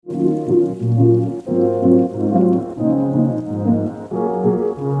Welcome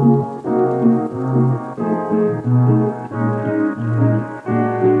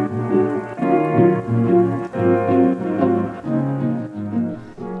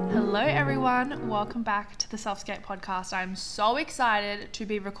back to the Selfscape podcast. I'm so excited to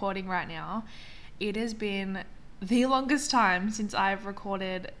be recording right now. It has been the longest time since I've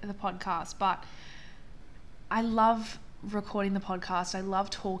recorded the podcast, but I love recording the podcast. I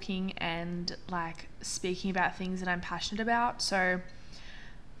love talking and speaking about things that I'm passionate about. So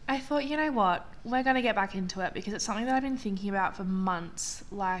I thought, you know what, we're going to get back into it because it's something that I've been thinking about for months.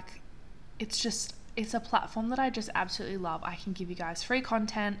 It's a platform that I just absolutely love. I can give you guys free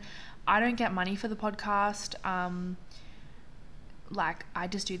content. I don't get money for the podcast. I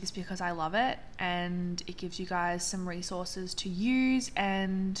just do this because I love it, and it gives you guys some resources to use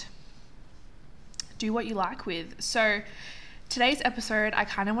and do what you like with. So today's episode, I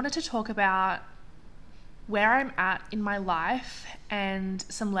kind of wanted to talk about where I'm at in my life and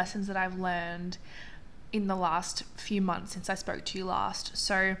some lessons that I've learned in the last few months since I spoke to you last.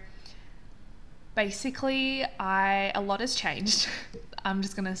 So basically, a lot has changed. I'm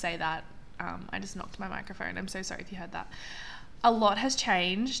just going to say that. I just knocked my microphone. I'm so sorry if you heard that. A lot has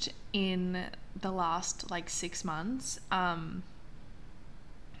changed in the last 6 months.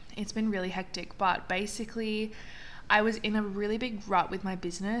 It's been really hectic, but basically I was in a really big rut with my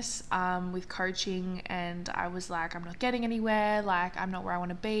business, with coaching, and I was like, I'm not getting anywhere. I'm not where I want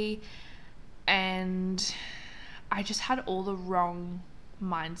to be. And I just had all the wrong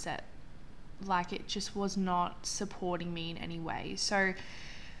mindset. It just was not supporting me in any way. So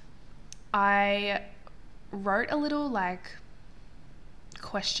I wrote a little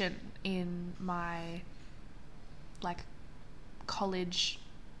question in my college,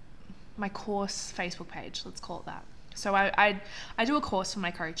 my course Facebook page, let's call it that. So I do a course for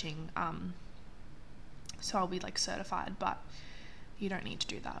my coaching, so I'll be certified, but you don't need to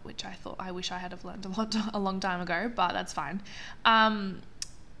do that, which I wish I had have learned a long time ago, but that's fine.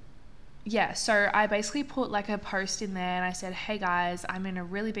 So I basically put a post in there and I said, hey guys, I'm in a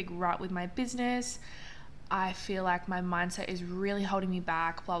really big rut with my business. I feel like my mindset is really holding me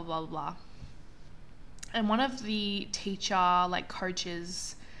back, blah, blah, blah, blah. And one of the teacher,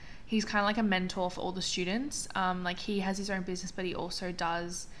 coaches, he's kind of a mentor for all the students. He has his own business, but he also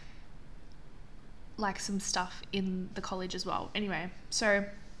does some stuff in the college as well. Anyway, so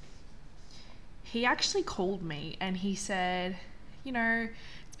he actually called me and he said,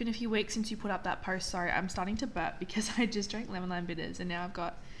 it's been a few weeks since you put up that post. Sorry, I'm starting to burp because I just drank lemon lime bitters and now I've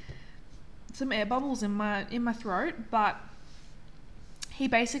got some air bubbles in my throat. But he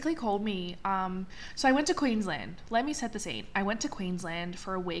basically called me. So I went to Queensland. Let me set the scene. I went to Queensland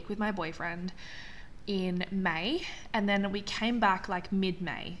for a week with my boyfriend in May, and then we came back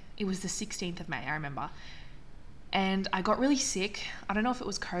mid-May. It was the 16th of May, I remember. And I got really sick. I don't know if it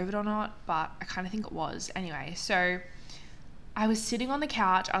was COVID or not, but I kind of think it was. Anyway, so I was sitting on the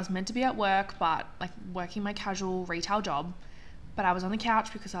couch. I was meant to be at work, but working my casual retail job. But I was on the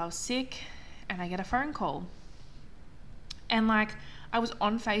couch because I was sick, and I get a phone call. And I was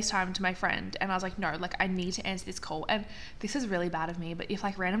on FaceTime to my friend, and I was like, no, I need to answer this call. And this is really bad of me, but if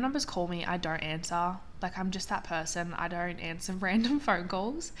random numbers call me, I don't answer. I'm just that person. I don't answer random phone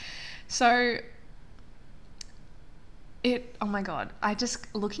calls. So oh my God,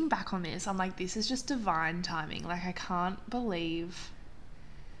 looking back on this, I'm like, this is just divine timing. I can't believe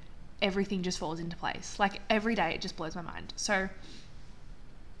everything just falls into place. Every day it just blows my mind. So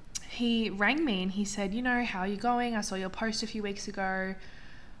he rang me and he said, how are you going? I saw your post a few weeks ago,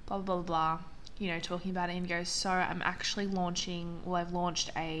 blah, blah, blah, blah, talking about it. And he goes, so I'm actually I've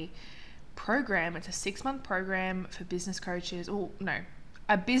launched a program. It's a 6-month program for business coaches.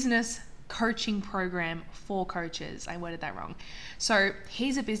 A business coaching program for coaches. I worded that wrong. So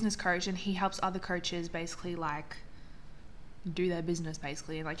he's a business coach and he helps other coaches basically do their business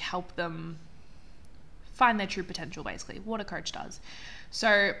basically and help them find their true potential, basically what a coach does.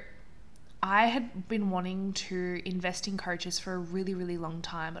 So I had been wanting to invest in coaches for a really, really long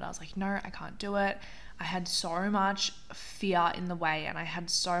time, but I was like, no, I can't do it. I had so much fear in the way and I had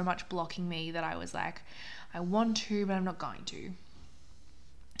so much blocking me that I was like, I want to, but I'm not going to.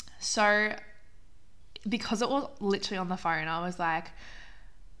 So because it was literally on the phone, I was like,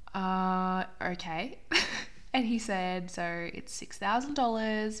 okay. And he said, so it's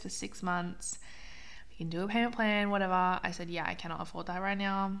 $6,000 for 6 months. We can do a payment plan, whatever. I said, yeah, I cannot afford that right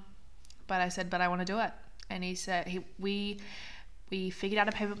now. But I said, but I want to do it. And he said, we figured out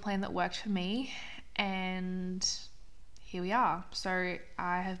a payment plan that worked for me. And here we are. So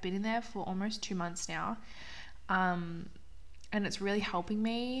I have been in there for almost 2 months now. and it's really helping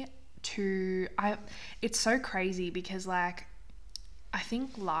me to, it's so crazy because like, I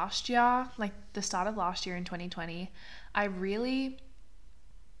think last year, like the start of last year in 2020, I really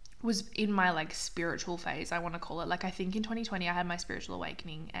was in my like spiritual phase, I want to call it. Like I think in 2020 I had my spiritual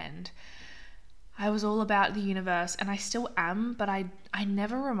awakening and I was all about the universe, and I still am, but I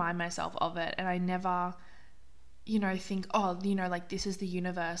never remind myself of it, and I never, you know, think, oh, you know, like this is the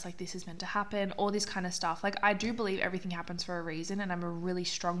universe, like this is meant to happen, all this kind of stuff. Like I do believe everything happens for a reason, and I'm a really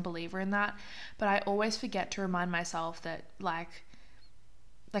strong believer in that, but I always forget to remind myself that like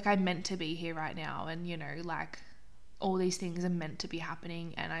I'm meant to be here right now, and you know, like all these things are meant to be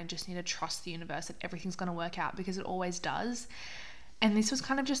happening, and I just need to trust the universe that everything's going to work out, because it always does. And this was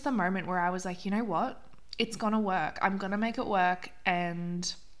kind of just the moment where I was like, you know what? It's going to work. I'm going to make it work.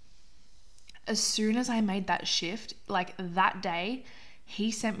 And as soon as I made that shift, like that day, he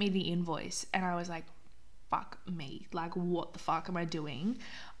sent me the invoice and I was like, fuck me. Like, what the fuck am I doing?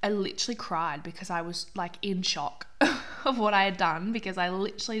 I literally cried because I was like in shock of what I had done, because I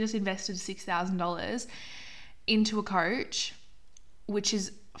literally just invested $6,000 into a coach, which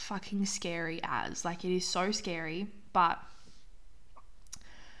is fucking scary as. Like, it is so scary, but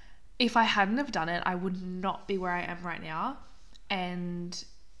if I hadn't have done it, I would not be where I am right now. And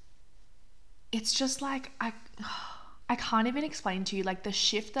it's just like, I can't even explain to you like the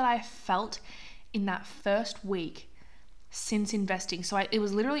shift that I felt in that first week since investing. So it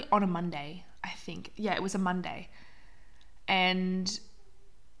was literally on a Monday, I think. Yeah, it was a Monday. And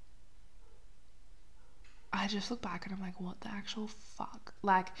I just look back and I'm like, what the actual fuck?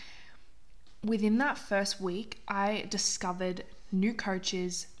 Like, within that first week, I discovered new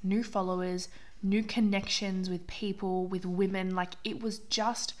coaches, new followers, new connections with people, with women. Like, it was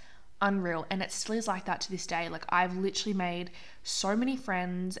just unreal, and it still is like that to this day. Like, I've literally made so many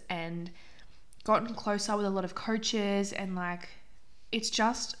friends and gotten closer with a lot of coaches, and like, it's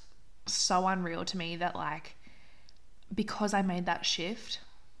just so unreal to me that like, because I made that shift,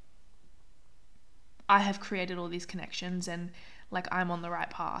 I have created all these connections, and like I'm on the right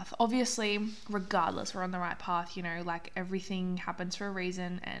path. Obviously, regardless, we're on the right path, you know, like everything happens for a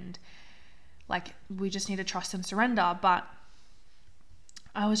reason, and like we just need to trust and surrender. But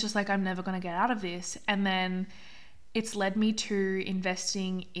I was just like, I'm never going to get out of this. And then it's led me to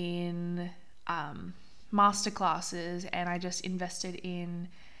investing in masterclasses, and I just invested in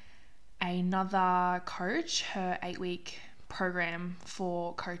another coach, her 8-week program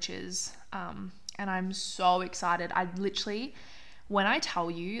for coaches. And I'm so excited. I literally, when I tell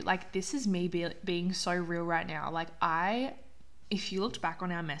you, like, this is me being so real right now. Like, if you looked back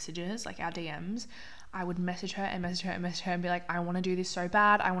on our messages, like our DMs, I would message her and message her and message her and be like, I want to do this so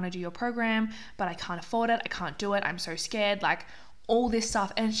bad. I want to do your program, but I can't afford it. I can't do it. I'm so scared. Like, all this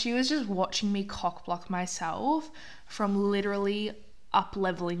stuff. And she was just watching me cock block myself from literally up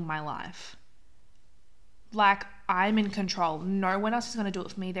leveling my life. Like, I'm in control. No one else is going to do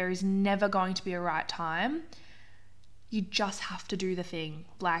it for me. There is never going to be a right time. You just have to do the thing.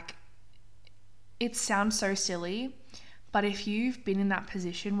 Like, it sounds so silly, but if you've been in that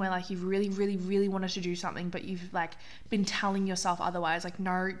position where like you've really, really, really wanted to do something, but you've like been telling yourself otherwise, like,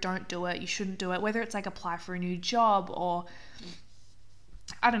 no, don't do it. You shouldn't do it. Whether it's like apply for a new job, or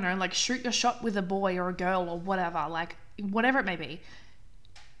I don't know, like shoot your shot with a boy or a girl or whatever, like whatever it may be.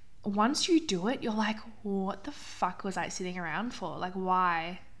 Once you do it, you're like, what the fuck was I sitting around for? Like,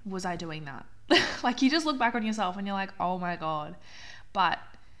 why was I doing that? Like, you just look back on yourself and you're like, oh my God. But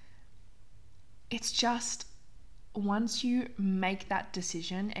it's just, once you make that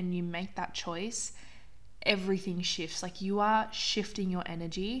decision and you make that choice, everything shifts. Like, you are shifting your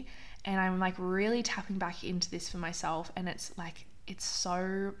energy. And I'm like really tapping back into this for myself. And it's like, it's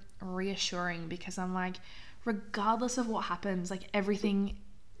so reassuring, because I'm like, regardless of what happens, like everything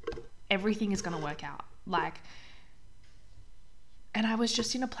is going to work out. Like, and I was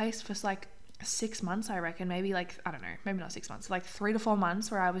just in a place for like 6 months, I reckon, maybe like, I don't know, maybe not 6 months, like 3 to 4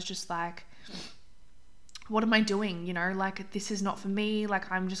 months, where I was just like, what am I doing? You know, like, this is not for me. Like,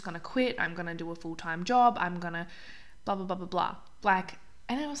 I'm just going to quit. I'm going to do a full-time job. I'm going to blah, blah, blah, blah, blah. Like,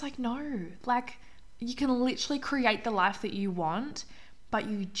 and I was like, no, like, you can literally create the life that you want, but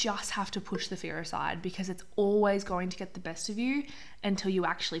you just have to push the fear aside, because it's always going to get the best of you until you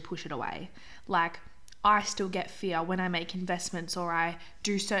actually push it away. Like, I still get fear when I make investments or I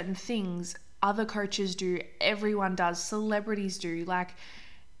do certain things. Other coaches do, everyone does, celebrities do. Like,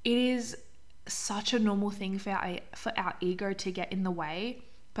 it is such a normal thing for our ego to get in the way.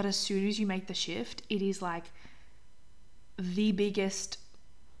 But as soon as you make the shift, it is like the biggest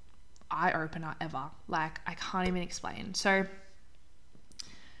eye opener ever. Like, I can't even explain. So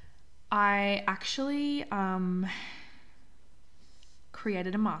I actually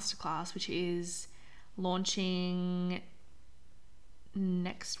created a masterclass, which is launching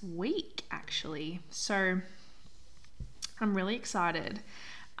next week, actually. So I'm really excited.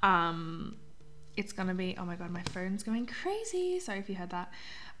 It's gonna be, oh my god, my phone's going crazy. Sorry if you heard that.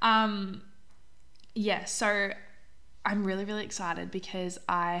 So I'm really, really excited because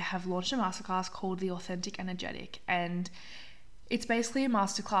I have launched a masterclass called The Authentic Energetic, and it's basically a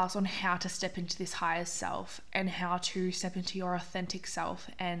masterclass on how to step into this higher self and how to step into your authentic self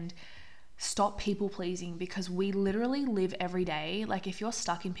and stop people pleasing, because we literally live every day. Like, if you're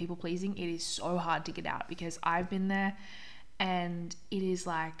stuck in people pleasing, it is so hard to get out, because I've been there, and it is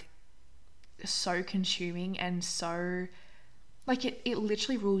like so consuming and so like it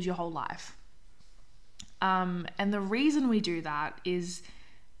literally rules your whole life. And the reason we do that is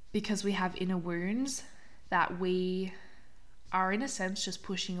because we have inner wounds that we are, in a sense, just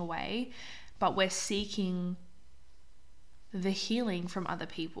pushing away, but we're seeking the healing from other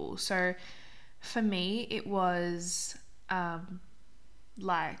people. So for me, it was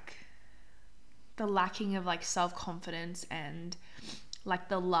like the lacking of like self-confidence and like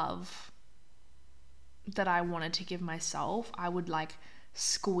the love that I wanted to give myself. I would like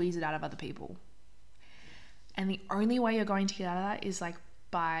squeeze it out of other people. And the only way you're going to get out of that is like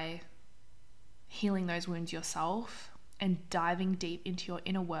by healing those wounds yourself and diving deep into your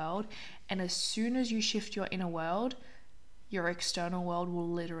inner world. And as soon as you shift your inner world, your external world will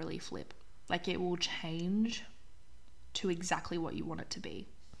literally flip. Like, it will change to exactly what you want it to be.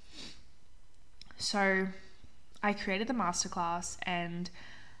 So I created the masterclass, and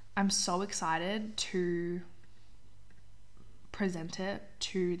I'm so excited to present it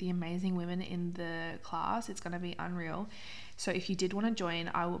to the amazing women in the class. It's going to be unreal. So if you did want to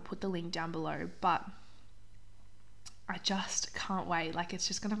join, I will put the link down below, but I just can't wait. Like, it's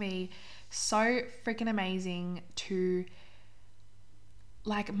just going to be so freaking amazing to,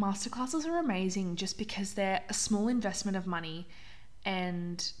 like, masterclasses are amazing just because they're a small investment of money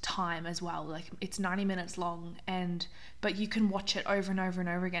and time as well. Like, it's 90 minutes long, but you can watch it over and over and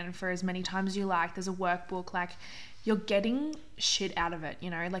over again for as many times as you like. There's a workbook. Like, you're getting shit out of it, you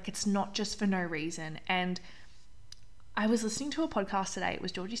know? Like, it's not just for no reason. And I was listening to a podcast today. It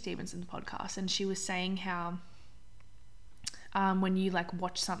was Georgie Stevenson's podcast, and she was saying how when you like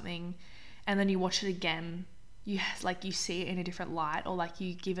watch something and then you watch it again, you see it in a different light, or like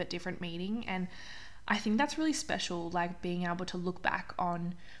you give it different meaning. And I think that's really special, like being able to look back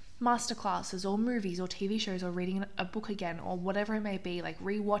on masterclasses or movies or TV shows or reading a book again or whatever it may be. Like,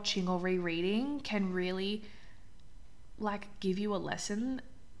 rewatching or rereading can really like give you a lesson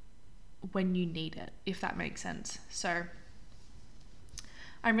when you need it, if that makes sense. So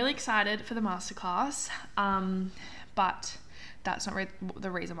I'm really excited for the masterclass, but that's not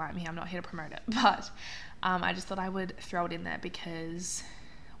the reason why I'm here. I'm not here to promote it, but I just thought I would throw it in there because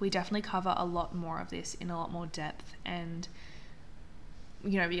we definitely cover a lot more of this in a lot more depth, and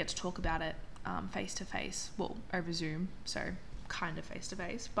we get to talk about it face to face, well, over Zoom, so kind of face to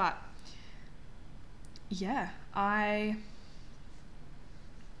face. But yeah, I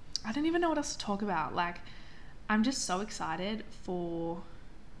don't even know what else to talk about. Like, I'm just so excited for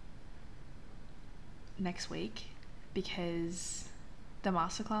next week because the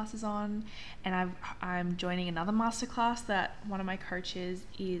masterclass is on, and I'm joining another masterclass that one of my coaches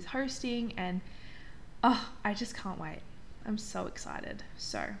is hosting, and I just can't wait. I'm so excited.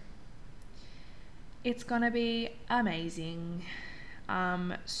 So it's gonna be amazing.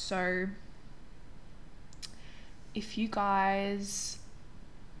 So if you guys,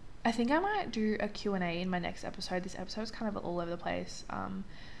 I think I might do a Q&A in my next episode. This episode is kind of all over the place.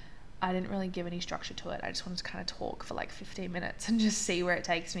 I didn't really give any structure to it. I just wanted to kind of talk for like 15 minutes and just see where it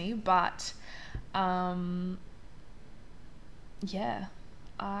takes me. But yeah,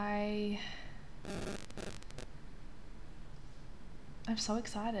 I'm so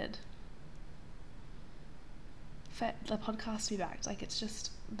excited for the podcast to be back. Like, it's just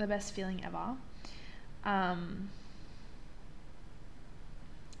the best feeling ever.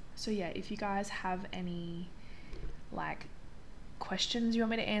 So yeah, if you guys have any like questions you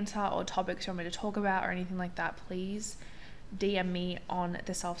want me to answer or topics you want me to talk about or anything like that, please DM me on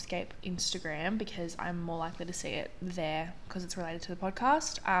the Selfscape Instagram, because I'm more likely to see it there because it's related to the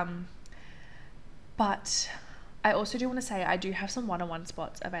podcast. But I also do want to say I do have some one-on-one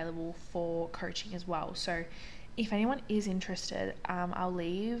spots available for coaching as well. So if anyone is interested, I'll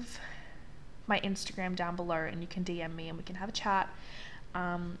leave my Instagram down below and you can DM me and we can have a chat,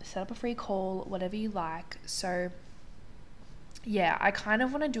 set up a free call, whatever you like. So yeah, I kind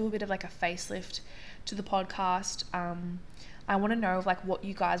of want to do a bit of like a facelift to the podcast. I want to know of like what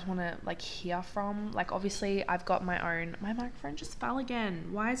you guys want to like hear from. Like obviously I've got my microphone just fell again.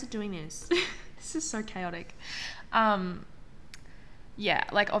 Why is it doing this? This is so chaotic. Yeah,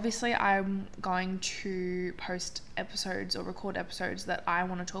 like obviously I'm going to post episodes or record episodes that I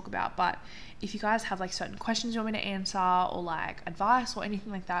want to talk about, but if you guys have like certain questions you want me to answer or like advice or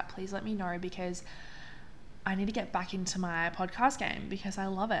anything like that, please let me know, because I need to get back into my podcast game because I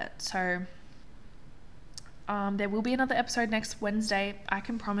love it. So there will be another episode next Wednesday. I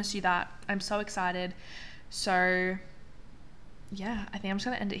can promise you that. I'm so excited. So yeah, I think I'm just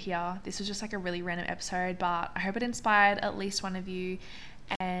going to end it here. This was just like a really random episode, but I hope it inspired at least one of you.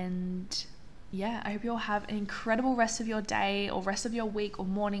 And yeah, I hope you all have an incredible rest of your day or rest of your week or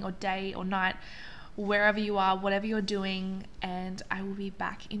morning or day or night, wherever you are, whatever you're doing. And I will be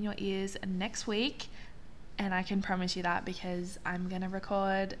back in your ears next week. And I can promise you that because I'm going to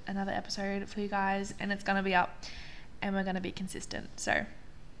record another episode for you guys and it's going to be up and we're going to be consistent. So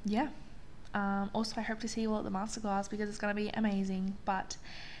yeah. Also, I hope to see you all at the masterclass because it's going to be amazing. But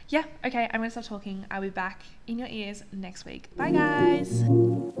yeah, okay, I'm going to stop talking. I'll be back in your ears next week. Bye, guys.